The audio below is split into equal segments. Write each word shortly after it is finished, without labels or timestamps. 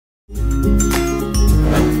Hi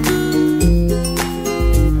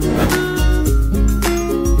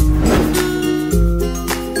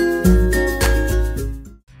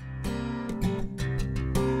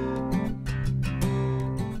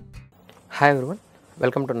everyone,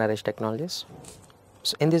 welcome to Naresh Technologies.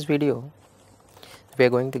 So in this video, we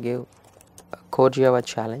are going to give a Core Java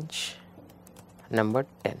challenge number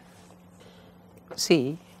 10.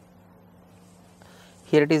 See,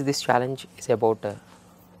 here it is. This challenge is about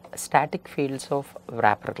static fields of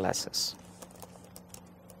wrapper classes.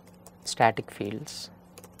 Static fields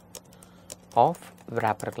of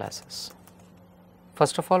wrapper classes.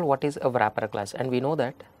 First of all, what is a wrapper class? And we know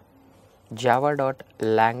that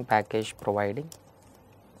java.lang package providing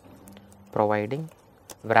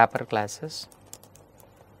wrapper classes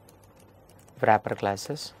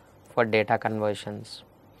for data conversions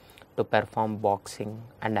to perform boxing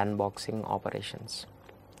and unboxing operations.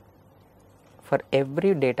 For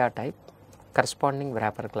every data type, corresponding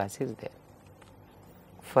wrapper class is there.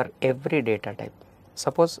 For every data type,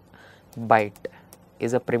 suppose byte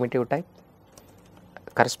is a primitive type,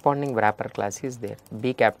 corresponding wrapper class is there,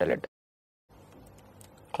 B capital letter.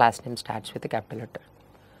 Class name starts with a capital letter.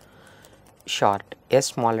 Short, S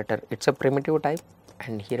small letter, it's a primitive type,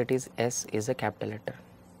 and here it is S is a capital letter.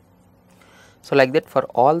 So like that, for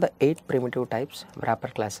all the 8 primitive types wrapper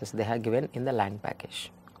classes they have given in the lang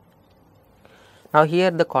package. Now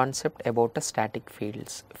here the concept about a static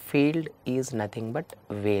fields. Field is nothing but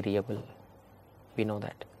variable. We know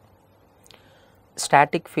that.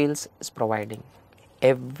 Static fields is providing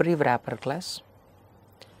every wrapper class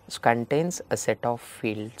contains a set of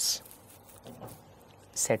fields.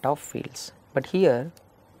 But here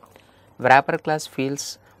wrapper class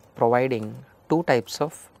fields providing 2 types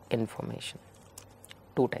of information.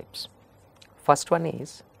 2 types. First one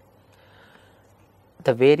is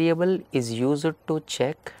the variable is used to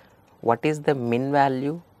check what is the min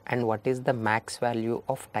value and what is the max value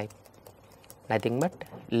of type. Nothing but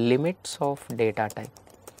limits of data type.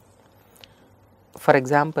 For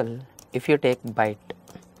example, if you take byte,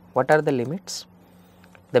 what are the limits?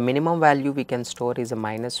 The minimum value we can store is a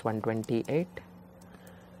 -128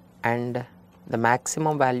 and the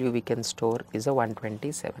maximum value we can store is a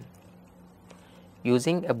 127.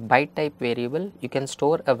 Using a byte type variable, you can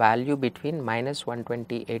store a value between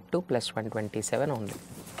 -128 to +127 only.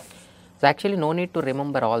 So actually no need to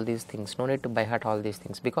remember all these things, no need to by heart all these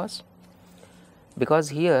things, because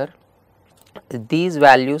here these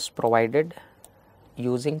values provided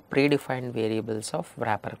using predefined variables of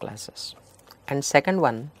wrapper classes. And second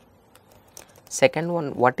one,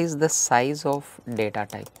 what is the size of data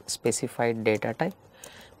type? Specified data type,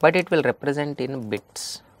 but it will represent in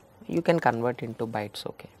bits. You can convert into bytes,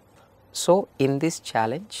 okay. So in this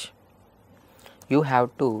challenge, you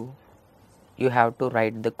have to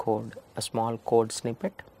write the code, a small code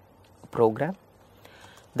snippet, a program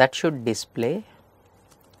that should display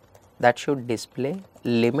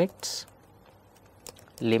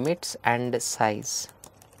limits and size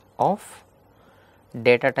of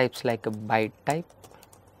data types like a byte type,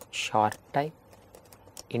 short type,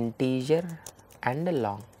 integer and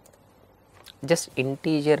long. Just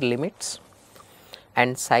integer limits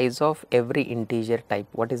and size of every integer type.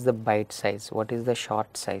 What is the byte size? What is the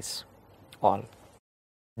short size? All.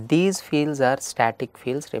 These fields are static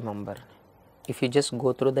fields, remember. If you just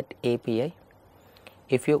go through that API,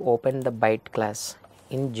 if you open the byte class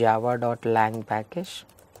in java.lang package,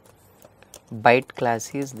 byte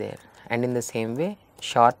class is there, and in the same way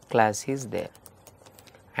short class is there,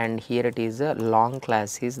 and here it is a long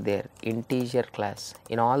class is there, integer class.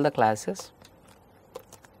 In all the classes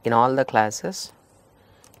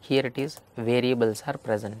here it is variables are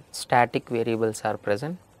present, static variables are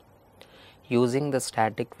present. Using the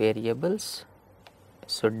static variables,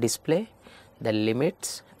 so display the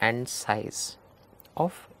limits and size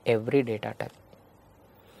of every data type.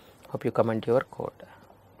 Hope you comment your code.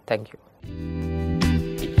 Thank you.